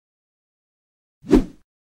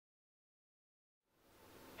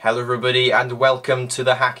Hello everybody and welcome to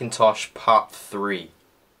the Hackintosh Part 3.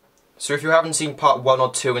 So if you haven't seen Part 1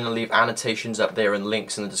 or 2, I'm going to leave annotations up there and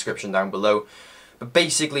links in the description down below. But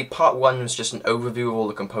basically Part 1 was just an overview of all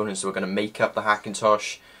the components that were going to make up the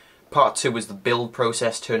Hackintosh. Part 2 was the build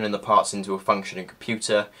process, turning the parts into a functioning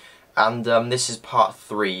computer. And this is Part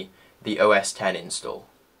 3, the OS X install.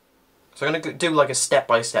 So I'm going to do like a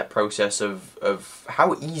step-by-step process of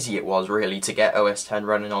how easy it was really to get OS X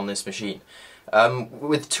running on this machine.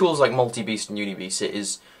 With tools like MultiBeast and UniBeast, it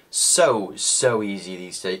is so easy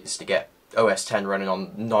these days to get OS X running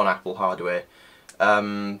on non-Apple hardware.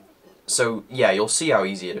 So yeah, you'll see how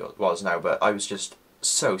easy it was now, but I was just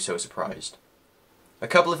so surprised. A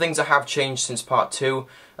couple of things that have changed since Part 2.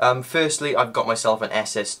 Firstly, I've got myself an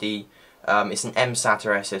SSD. It's an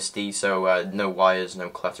mSATA SSD, so no wires, no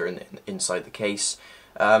clutter inside the case.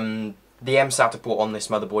 The mSATA port on this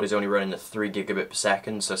motherboard is only running at 3 gigabit per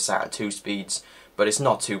second, so SATA 2 speeds, but it's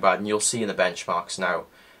not too bad, and you'll see in the benchmarks now,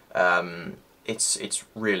 it's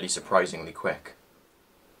really surprisingly quick.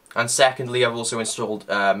 And secondly, I've also installed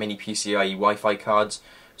mini PCIe Wi-Fi cards,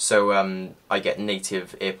 so I get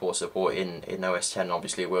native airport support in OS X.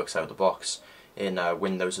 Obviously it works out of the box in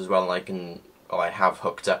Windows as well, and I have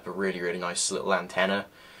hooked up a really nice little antenna,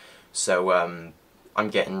 so I'm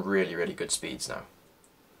getting really good speeds now.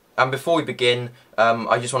 And before we begin,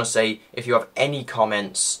 I just want to say, if you have any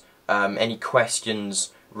comments, any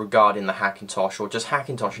questions regarding the Hackintosh, or just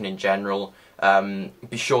Hackintoshing in general,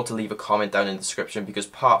 be sure to leave a comment down in the description, because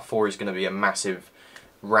Part 4 is going to be a massive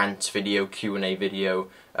rant video, Q&A video,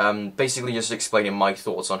 basically just explaining my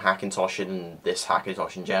thoughts on Hackintosh and this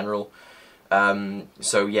Hackintosh in general.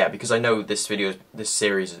 So yeah, because I know this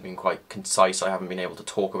series has been quite concise, I haven't been able to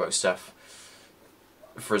talk about stuff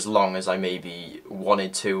for as long as I maybe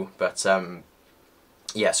wanted to, but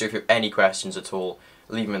yeah, so if you have any questions at all,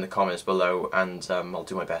 leave them in the comments below, and I'll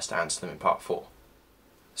do my best to answer them in Part 4.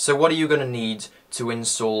 So what are you going to need to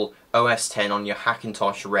install OS X on your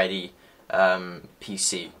Hackintosh ready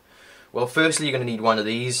PC? Well, firstly you're going to need one of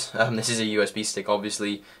these. This is a USB stick,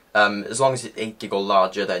 obviously. As long as it's 8 gig or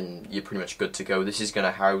larger, then you're pretty much good to go. This is going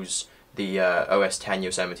to house the OS X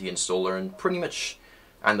Yosemite installer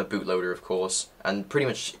and the bootloader, of course, and pretty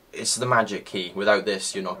much it's the magic key. Without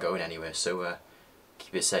this, you're not going anywhere, so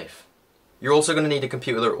keep it safe. You're also going to need a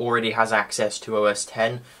computer that already has access to OS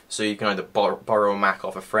X, so you can either borrow a Mac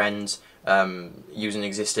off a friend, use an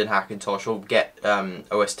existing Hackintosh, or get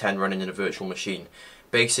OS X running in a virtual machine.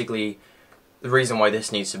 Basically, the reason why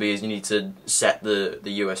this needs to be is you need to set the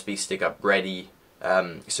USB stick up ready,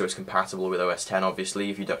 so it's compatible with OS X.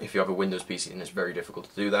 Obviously, if you have a Windows PC, then it's very difficult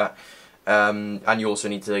to do that. And you also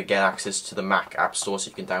need to get access to the Mac App Store so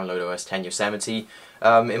you can download OS X Yosemite.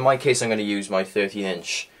 In my case, I'm going to use my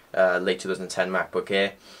 13-inch late 2010 MacBook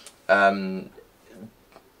Air.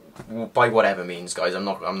 By whatever means, guys, I'm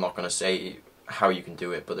not going to say how you can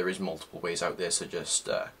do it, but there is multiple ways out there, so just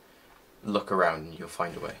look around and you'll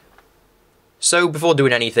find a way. So before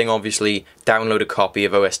doing anything, obviously download a copy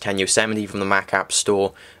of OS X Yosemite from the Mac App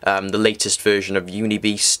Store, the latest version of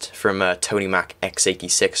UniBeast from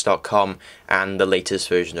TonyMacX86.com, and the latest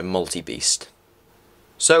version of MultiBeast.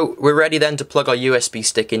 So we're ready then to plug our USB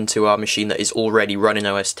stick into our machine that is already running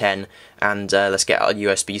OS X, and let's get our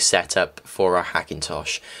USB set up for our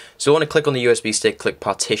Hackintosh. So I want to click on the USB stick, click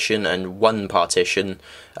Partition and One Partition,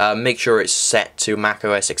 make sure it's set to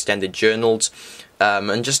macOS Extended Journals,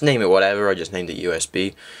 and just name it whatever. I just named it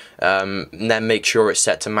USB. And then make sure it's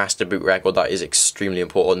set to master boot record. That is extremely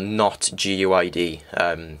important, not GUID,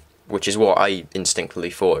 which is what I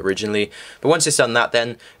instinctively thought originally. But once it's done that,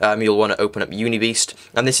 then you'll want to open up UniBeast,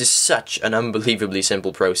 and this is such an unbelievably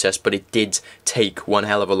simple process, but it did take one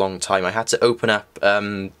hell of a long time. I had to open up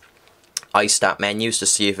iStat menus to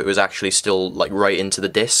see if it was actually still like right into the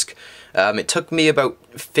disk. It took me about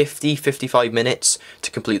 50-55 minutes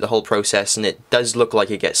to complete the whole process, and it does look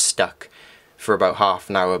like it gets stuck for about half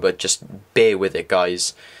an hour, but just bear with it,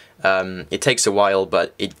 guys. It takes a while,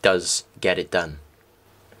 but it does get it done.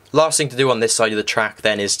 Last thing to do on this side of the track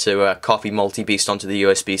then is to copy MultiBeast onto the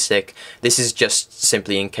USB stick. This is just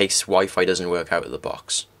simply in case Wi-Fi doesn't work out of the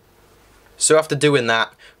box. So after doing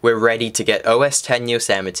that, we're ready to get OS X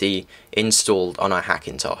Yosemite installed on our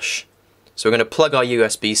Hackintosh. So we're going to plug our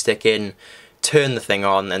USB stick in, turn the thing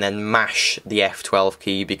on, and then mash the F12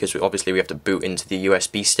 key, because obviously we have to boot into the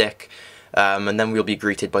USB stick. And then we'll be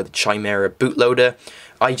greeted by the Chimera bootloader.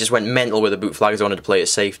 I just went mental with the boot flags. I wanted to play it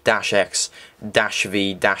safe. -X,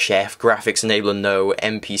 -V, -F, graphics enabler no,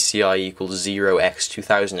 MPCI equals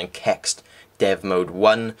 0x2000, and kext dev mode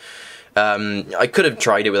 1. I could have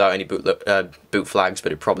tried it without any boot flags,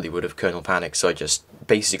 but it probably would have kernel panic, so I just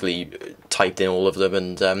basically typed in all of them,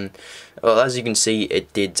 and well, as you can see,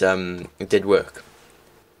 it did work.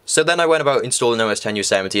 So then I went about installing OS X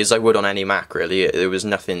Yosemite as I would on any Mac, really. There was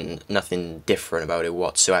nothing different about it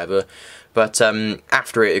whatsoever. But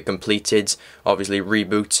after it had completed, obviously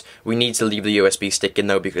reboot, we need to leave the USB stick in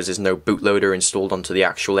though because there's no bootloader installed onto the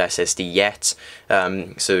actual SSD yet.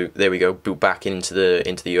 So there we go, boot back into the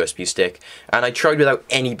USB stick. And I tried without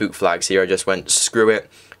any boot flags here. I just went screw it,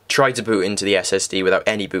 tried to boot into the SSD without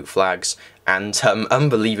any boot flags, and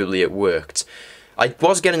unbelievably it worked. I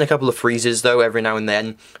was getting a couple of freezes though every now and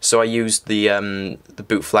then, so I used the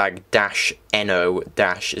boot flag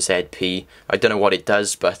 -no-zp. I don't know what it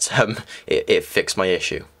does, but it fixed my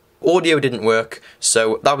issue. Audio didn't work,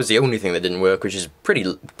 so that was the only thing that didn't work, which is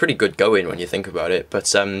pretty good going when you think about it. But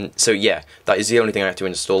so yeah, that is the only thing I have to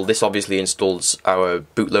install. This obviously installs our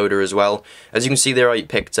bootloader as well. As you can see there, I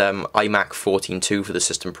picked iMac 14.2 for the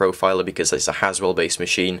system profiler because it's a Haswell-based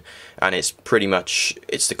machine, and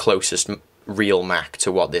it's the closest real Mac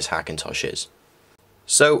to what this Hackintosh is.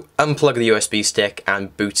 So unplug the USB stick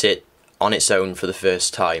and boot it on its own for the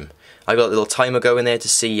first time. I got a little timer going there to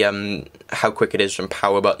see how quick it is from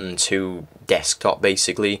power button to desktop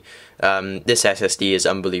basically. This SSD is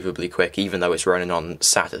unbelievably quick even though it's running on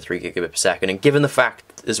SATA 3 gigabit per second, and given the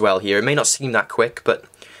fact as well here, it may not seem that quick, but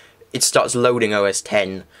it starts loading OS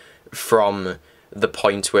X from the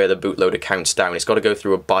point where the bootloader counts down. It's got to go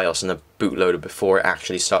through a BIOS and a bootloader before it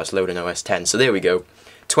actually starts loading OS X. So there we go,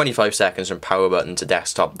 25 seconds from power button to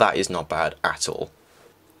desktop. That is not bad at all.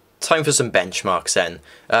 Time for some benchmarks then.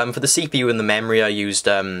 For the CPU and the memory I used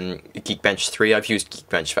Geekbench 3. I've used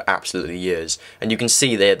Geekbench for absolutely years, and you can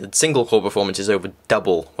see there the single core performance is over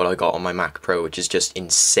double what I got on my Mac Pro, which is just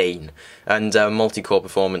insane. And multi-core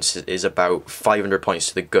performance is about 500 points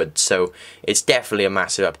to the good, so it's definitely a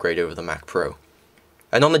massive upgrade over the Mac Pro.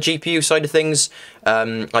 And on the GPU side of things,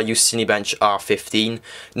 I use Cinebench R15.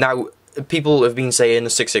 Now, people have been saying the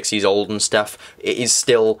 660 is old and stuff. It is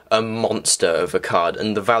still a monster of a card,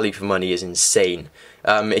 and the value for money is insane.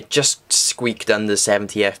 It just squeaked under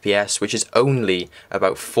 70 FPS, which is only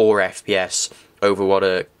about 4 FPS over what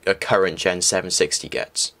a current Gen 760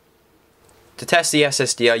 gets. To test the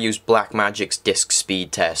SSD, I used Blackmagic's disk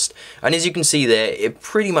speed test, and as you can see there, it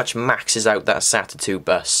pretty much maxes out that SATA 2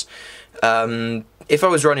 bus. If I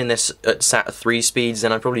was running this at SATA 3 speeds,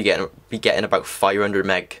 then I'd probably be getting about 500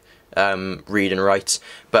 meg read and write.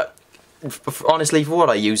 But honestly, for what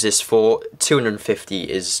I use this for, 250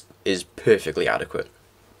 is perfectly adequate.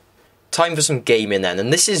 Time for some gaming then,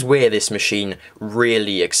 and this is where this machine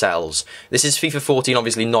really excels. This is FIFA 14,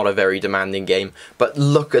 obviously not a very demanding game, but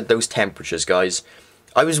look at those temperatures, guys.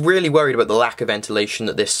 I was really worried about the lack of ventilation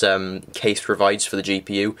that this case provides for the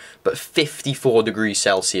GPU, but 54 degrees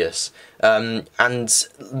Celsius. And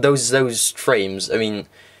those frames, I mean,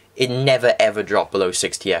 it never ever dropped below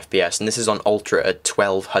 60 FPS, and this is on Ultra at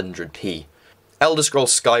 1200p. Elder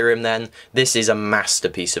Scrolls Skyrim then, this is a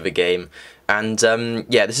masterpiece of a game. And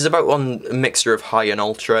yeah, this is about on a mixture of high and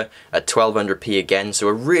ultra at 1200p again, so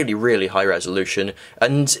a really high resolution,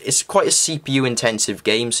 and it's quite a CPU intensive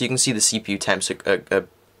game, so you can see the CPU temps are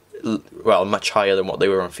well, much higher than what they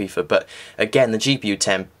were on FIFA, but again, the GPU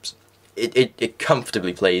temps, it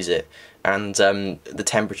comfortably plays it, and the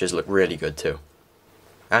temperatures look really good too.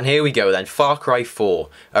 And here we go then, Far Cry 4,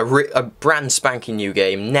 a brand spanking new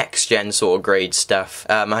game, next gen sort of grade stuff,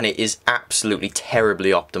 and it is absolutely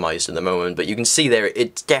terribly optimised at the moment, but you can see there,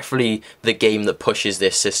 it's definitely the game that pushes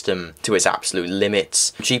this system to its absolute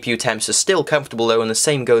limits. GPU temps are still comfortable though, and the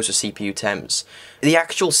same goes for CPU temps. The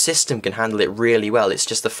actual system can handle it really well, it's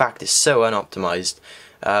just the fact it's so unoptimised,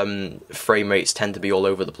 frame rates tend to be all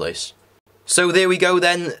over the place. So there we go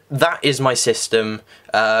then, that is my system.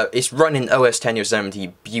 It's running OS X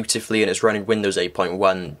Yosemite beautifully, and it's running Windows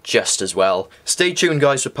 8.1 just as well. Stay tuned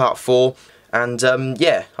guys for part 4, and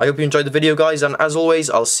yeah, I hope you enjoyed the video guys, and as always,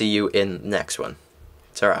 I'll see you in the next one.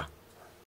 Ta-ra.